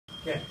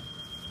Okay.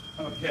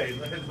 Okay,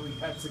 we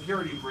got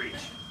security breach.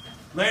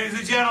 Ladies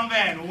and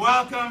gentlemen,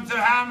 welcome to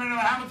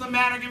Hamilton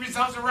Manor. Give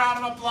yourselves a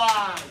round of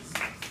applause.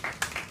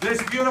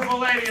 This beautiful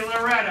lady,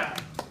 Loretta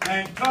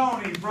and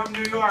Tony from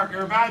New York,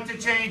 are about to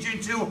change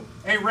into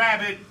a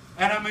rabbit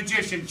and a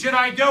magician. Should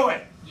I do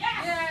it? Yes.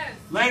 Yes.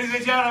 Ladies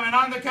and gentlemen,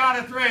 on the count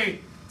of three,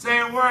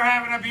 say, we're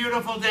having a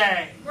beautiful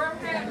day. We're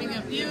having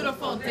a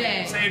beautiful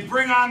day. Say,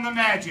 bring on the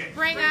magic.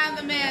 Bring on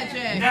the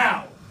magic.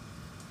 Now.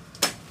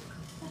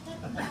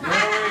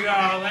 There we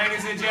go.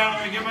 Ladies and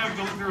gentlemen, give him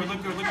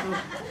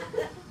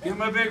Give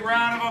him a big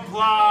round of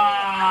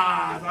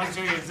applause. I'll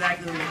show you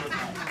exactly what it looks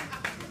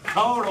like.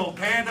 Total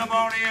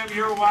pandemonium.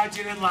 You're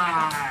watching it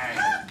live.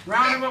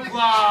 Round of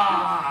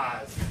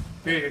applause.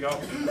 Here you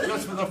go.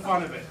 Just for the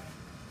fun of it.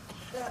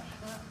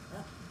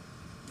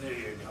 There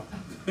you go.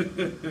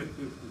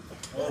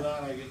 Hold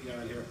on, I get you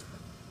out here.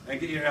 I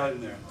get your head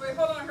in there. Wait,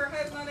 hold on, her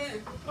head's not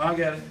in. I'll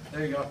get it.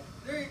 There you go.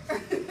 There you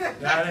go.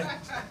 Got it?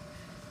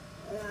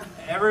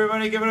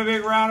 Everybody give it a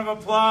big round of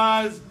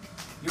applause.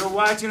 You're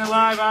watching it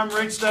live. I'm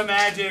Rich the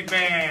Magic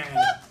Man.